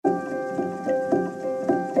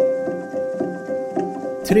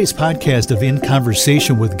Today's podcast of In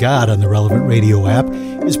Conversation with God on the Relevant Radio app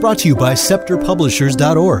is brought to you by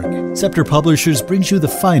ScepterPublishers.org. Scepter Publishers brings you the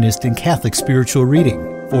finest in Catholic spiritual reading.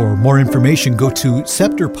 For more information, go to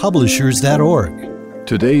ScepterPublishers.org.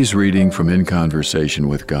 Today's reading from In Conversation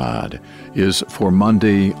with God is for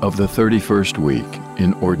Monday of the 31st week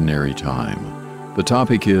in Ordinary Time. The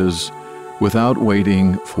topic is Without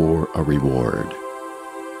Waiting for a Reward.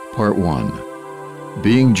 Part 1.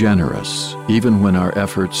 Being generous, even when our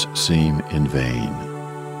efforts seem in vain.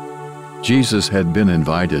 Jesus had been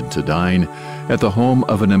invited to dine at the home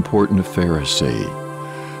of an important Pharisee.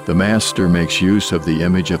 The Master makes use of the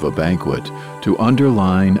image of a banquet to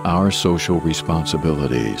underline our social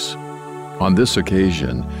responsibilities. On this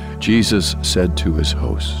occasion, Jesus said to his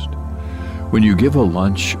host, "When you give a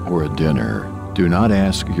lunch or a dinner, do not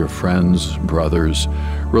ask your friends, brothers,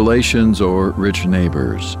 relations, or rich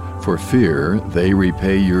neighbors, for fear they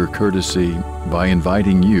repay your courtesy by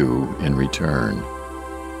inviting you in return."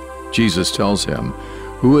 Jesus tells him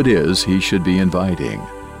who it is he should be inviting: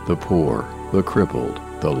 the poor, the crippled,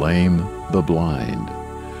 the lame, the blind.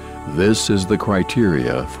 This is the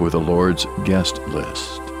criteria for the Lord's guest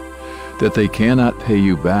list. That they cannot pay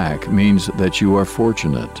you back means that you are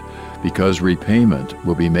fortunate, because repayment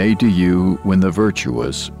will be made to you when the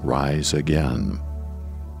virtuous rise again.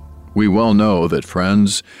 We well know that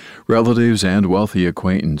friends, relatives, and wealthy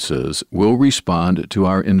acquaintances will respond to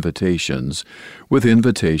our invitations with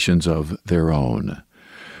invitations of their own.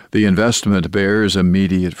 The investment bears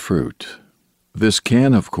immediate fruit. This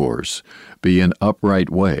can, of course, be an upright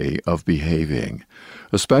way of behaving,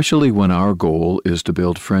 especially when our goal is to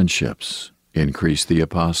build friendships, increase the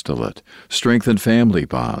apostolate, strengthen family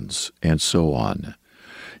bonds, and so on.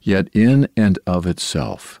 Yet in and of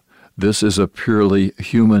itself, this is a purely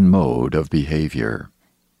human mode of behavior.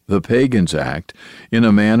 The pagans act in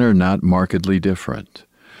a manner not markedly different.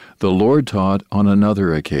 The Lord taught on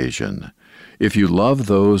another occasion, "If you love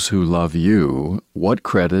those who love you, what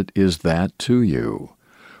credit is that to you?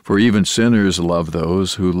 For even sinners love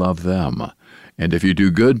those who love them. And if you do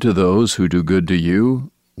good to those who do good to you,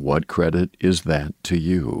 what credit is that to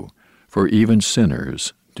you? For even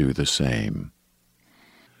sinners do the same."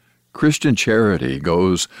 Christian charity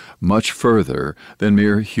goes much further than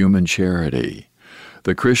mere human charity.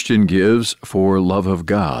 The Christian gives for love of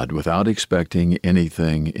God without expecting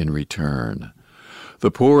anything in return. The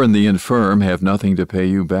poor and the infirm have nothing to pay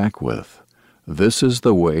you back with. This is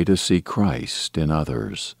the way to see Christ in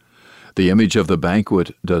others. The image of the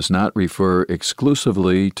banquet does not refer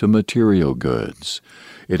exclusively to material goods.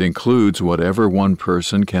 It includes whatever one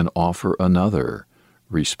person can offer another: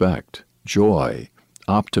 respect, joy,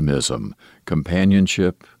 optimism,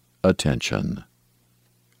 companionship, attention.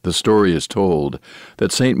 The story is told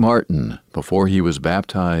that St. Martin, before he was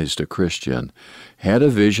baptized a Christian, had a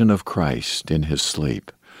vision of Christ in his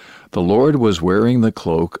sleep. The Lord was wearing the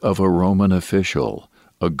cloak of a Roman official,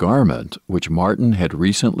 a garment which Martin had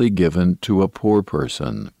recently given to a poor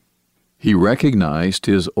person. He recognized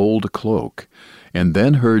his old cloak, and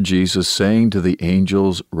then heard Jesus saying to the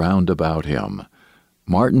angels round about him,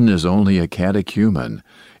 "Martin is only a catechumen,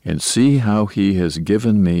 and see how he has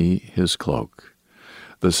given me his cloak."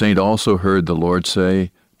 The saint also heard the Lord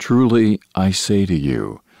say, "Truly I say to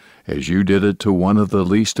you, as you did it to one of the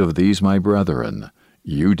least of these my brethren,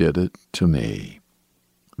 you did it to me."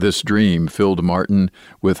 This dream filled Martin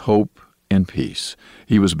with hope and peace.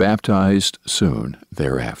 He was baptized soon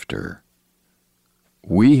thereafter.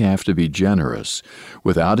 We have to be generous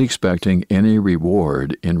without expecting any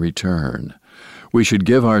reward in return. We should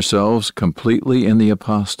give ourselves completely in the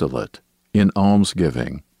apostolate, in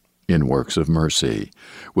almsgiving, in works of mercy,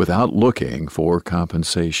 without looking for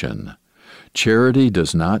compensation. Charity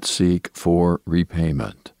does not seek for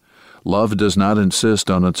repayment. Love does not insist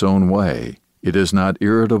on its own way. It is not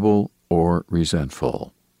irritable or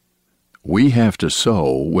resentful. We have to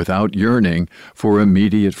sow without yearning for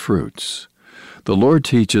immediate fruits. The Lord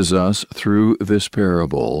teaches us through this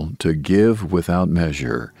parable to give without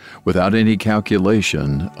measure, without any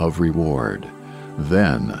calculation of reward.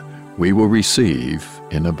 Then we will receive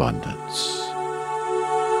in abundance.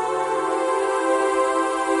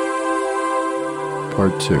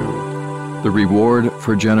 Part 2. The reward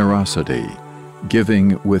for generosity,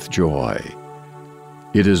 giving with joy.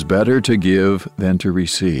 It is better to give than to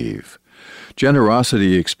receive.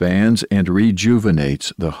 Generosity expands and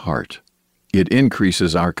rejuvenates the heart. It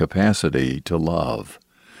increases our capacity to love.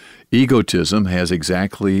 Egotism has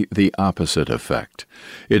exactly the opposite effect.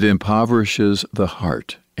 It impoverishes the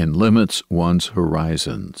heart and limits one's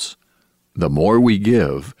horizons. The more we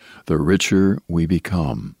give, the richer we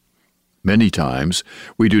become. Many times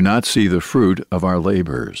we do not see the fruit of our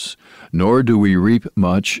labors, nor do we reap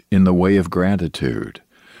much in the way of gratitude.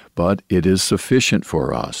 But it is sufficient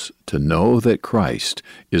for us to know that Christ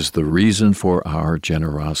is the reason for our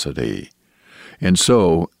generosity. And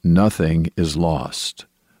so nothing is lost.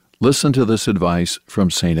 Listen to this advice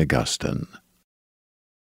from St. Augustine.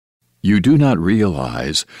 You do not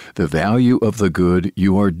realize the value of the good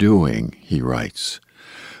you are doing, he writes.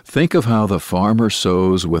 Think of how the farmer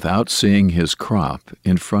sows without seeing his crop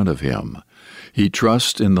in front of him. He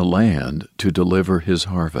trusts in the land to deliver his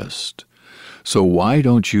harvest. So why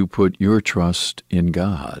don't you put your trust in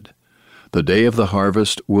God? The day of the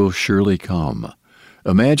harvest will surely come.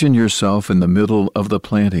 Imagine yourself in the middle of the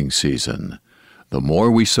planting season. The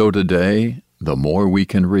more we sow today, the more we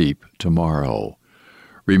can reap tomorrow.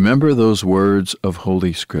 Remember those words of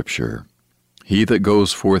Holy Scripture. He that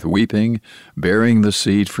goes forth weeping, bearing the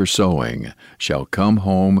seed for sowing, shall come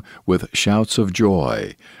home with shouts of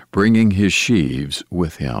joy, bringing his sheaves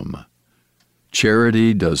with him.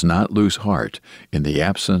 Charity does not lose heart in the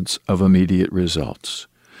absence of immediate results.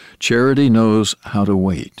 Charity knows how to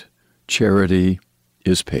wait. Charity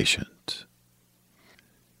is patient.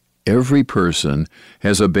 Every person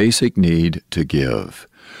has a basic need to give.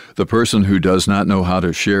 The person who does not know how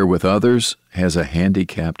to share with others has a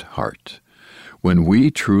handicapped heart. When we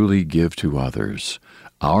truly give to others,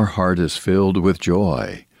 our heart is filled with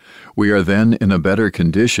joy. We are then in a better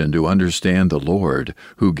condition to understand the Lord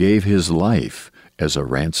who gave his life as a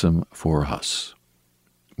ransom for us.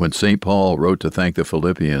 When St. Paul wrote to thank the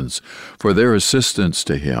Philippians for their assistance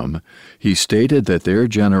to him, he stated that their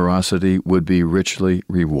generosity would be richly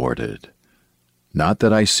rewarded. Not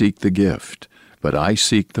that I seek the gift, but I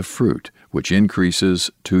seek the fruit which increases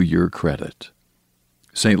to your credit.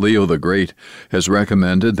 St. Leo the Great has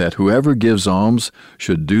recommended that whoever gives alms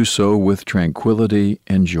should do so with tranquility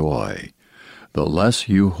and joy. The less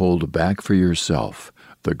you hold back for yourself,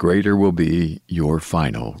 the greater will be your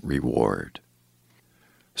final reward.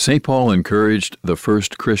 St. Paul encouraged the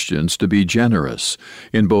first Christians to be generous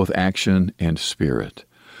in both action and spirit,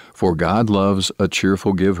 for God loves a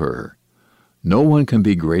cheerful giver. No one can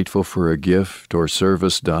be grateful for a gift or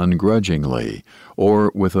service done grudgingly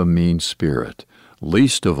or with a mean spirit,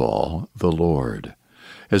 least of all the Lord.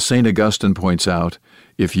 As St. Augustine points out,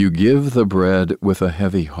 if you give the bread with a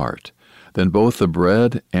heavy heart, then both the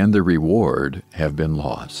bread and the reward have been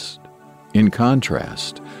lost. In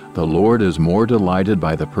contrast, the Lord is more delighted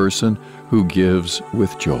by the person who gives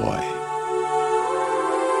with joy.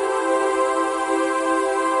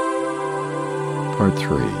 Part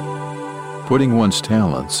 3. Putting one's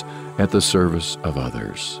talents at the service of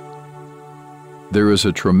others. There is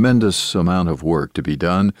a tremendous amount of work to be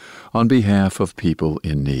done on behalf of people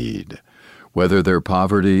in need, whether their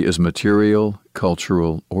poverty is material,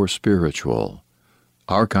 cultural, or spiritual.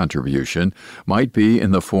 Our contribution might be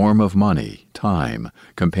in the form of money, time,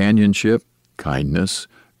 companionship, kindness,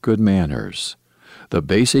 good manners. The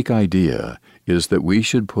basic idea is that we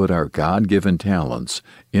should put our God-given talents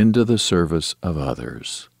into the service of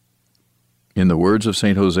others. In the words of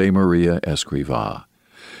St. Josemaria Escrivá,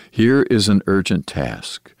 here is an urgent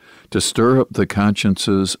task, to stir up the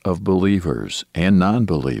consciences of believers and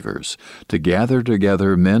non-believers, to gather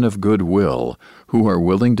together men of good will who are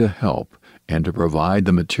willing to help and to provide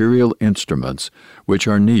the material instruments which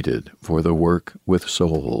are needed for the work with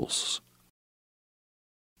souls.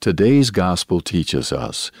 Today's gospel teaches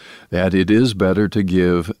us that it is better to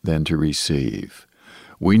give than to receive.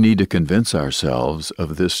 We need to convince ourselves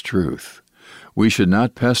of this truth. We should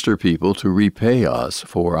not pester people to repay us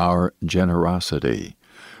for our generosity.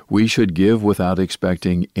 We should give without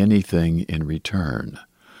expecting anything in return.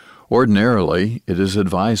 Ordinarily, it is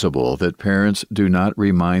advisable that parents do not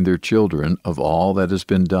remind their children of all that has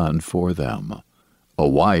been done for them. A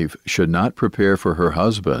wife should not prepare for her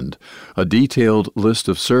husband a detailed list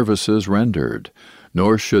of services rendered,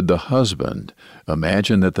 nor should the husband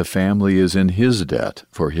imagine that the family is in his debt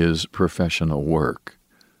for his professional work.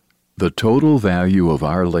 The total value of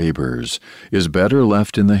our labors is better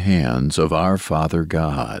left in the hands of our Father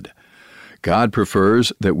God. God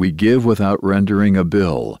prefers that we give without rendering a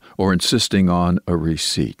bill or insisting on a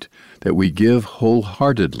receipt, that we give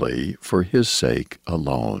wholeheartedly for His sake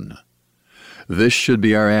alone. This should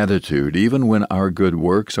be our attitude even when our good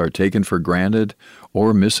works are taken for granted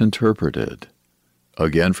or misinterpreted.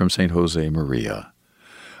 Again from St. Josemaria.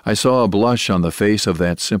 I saw a blush on the face of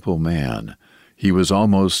that simple man. He was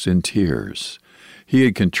almost in tears. He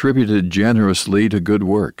had contributed generously to good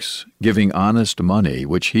works, giving honest money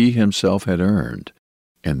which he himself had earned.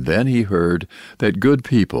 And then he heard that good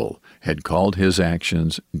people had called his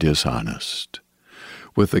actions dishonest.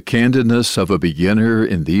 With the candidness of a beginner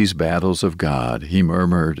in these battles of God, he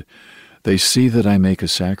murmured, "They see that I make a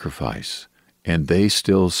sacrifice, and they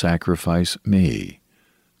still sacrifice me."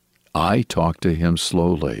 I talked to him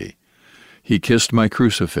slowly. He kissed my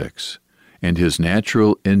crucifix, and his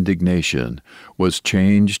natural indignation was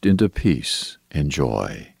changed into peace and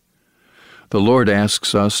joy. The Lord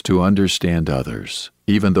asks us to understand others,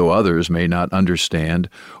 even though others may not understand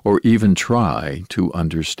or even try to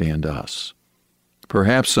understand us.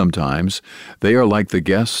 Perhaps sometimes they are like the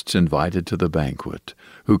guests invited to the banquet,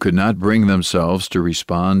 who could not bring themselves to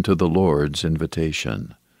respond to the Lord's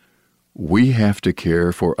invitation. We have to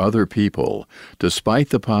care for other people, despite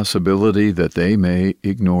the possibility that they may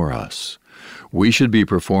ignore us. We should be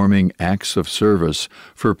performing acts of service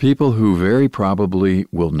for people who very probably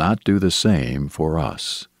will not do the same for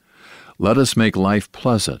us. Let us make life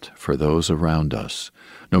pleasant for those around us,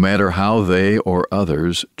 no matter how they or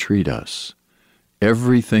others treat us.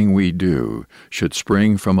 Everything we do should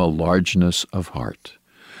spring from a largeness of heart.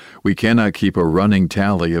 We cannot keep a running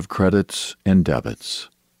tally of credits and debits.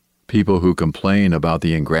 People who complain about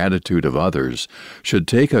the ingratitude of others should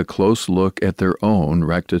take a close look at their own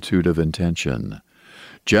rectitude of intention.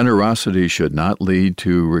 Generosity should not lead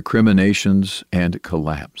to recriminations and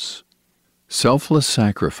collapse. Selfless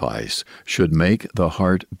sacrifice should make the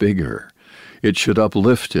heart bigger. It should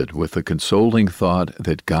uplift it with the consoling thought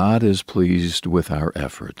that God is pleased with our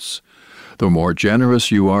efforts. The more generous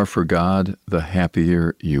you are for God, the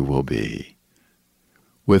happier you will be.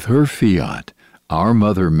 With her fiat, our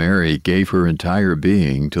Mother Mary gave her entire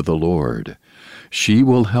being to the Lord. She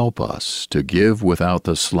will help us to give without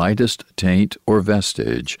the slightest taint or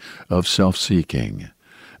vestige of self-seeking.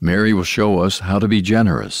 Mary will show us how to be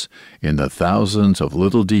generous in the thousands of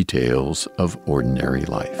little details of ordinary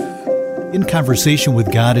life. In Conversation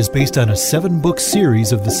with God is based on a 7-book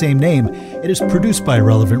series of the same name. It is produced by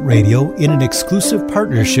Relevant Radio in an exclusive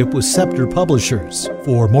partnership with Scepter Publishers.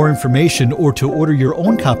 For more information or to order your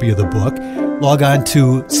own copy of the book, log on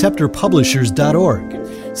to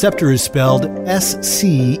scepterpublishers.org. Scepter is spelled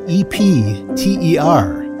S-C-E-P-T-E-R.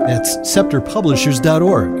 That's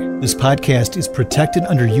scepterpublishers.org. This podcast is protected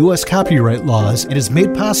under U.S. copyright laws and is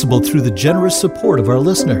made possible through the generous support of our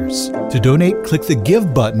listeners. To donate, click the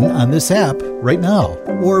Give button on this app right now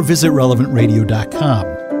or visit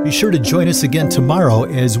relevantradio.com. Be sure to join us again tomorrow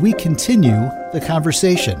as we continue the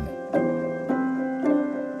conversation.